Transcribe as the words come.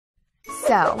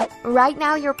So, right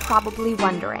now you're probably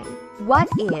wondering, what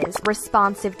is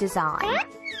responsive design?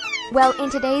 Well, in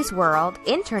today's world,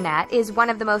 internet is one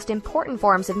of the most important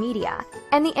forms of media,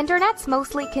 and the internet's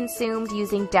mostly consumed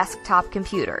using desktop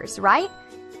computers, right?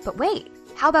 But wait,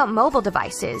 how about mobile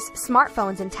devices,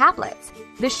 smartphones, and tablets?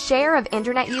 The share of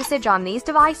internet usage on these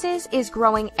devices is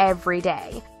growing every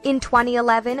day. In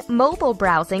 2011, mobile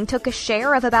browsing took a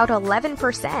share of about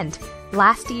 11%.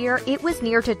 Last year, it was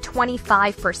near to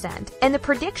 25%, and the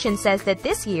prediction says that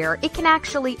this year it can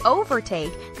actually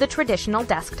overtake the traditional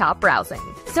desktop browsing.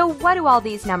 So what do all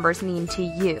these numbers mean to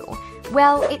you?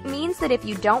 Well, it means that if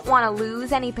you don't want to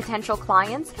lose any potential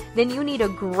clients, then you need a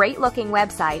great-looking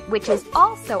website which is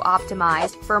also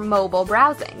optimized for mobile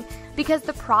browsing. Because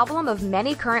the problem of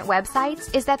many current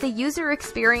websites is that the user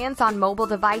experience on mobile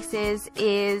devices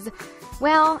is,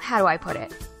 well, how do I put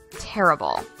it?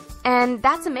 Terrible. And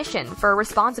that's a mission for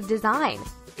responsive design.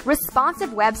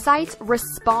 Responsive websites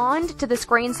respond to the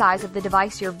screen size of the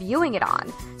device you're viewing it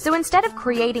on. So instead of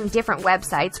creating different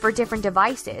websites for different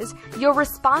devices, your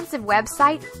responsive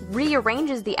website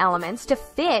rearranges the elements to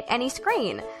fit any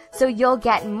screen. So you'll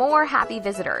get more happy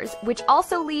visitors, which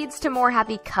also leads to more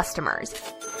happy customers.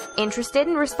 Interested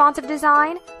in responsive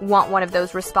design? Want one of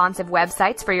those responsive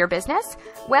websites for your business?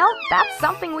 Well, that's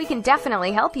something we can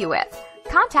definitely help you with.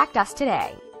 Contact us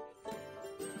today.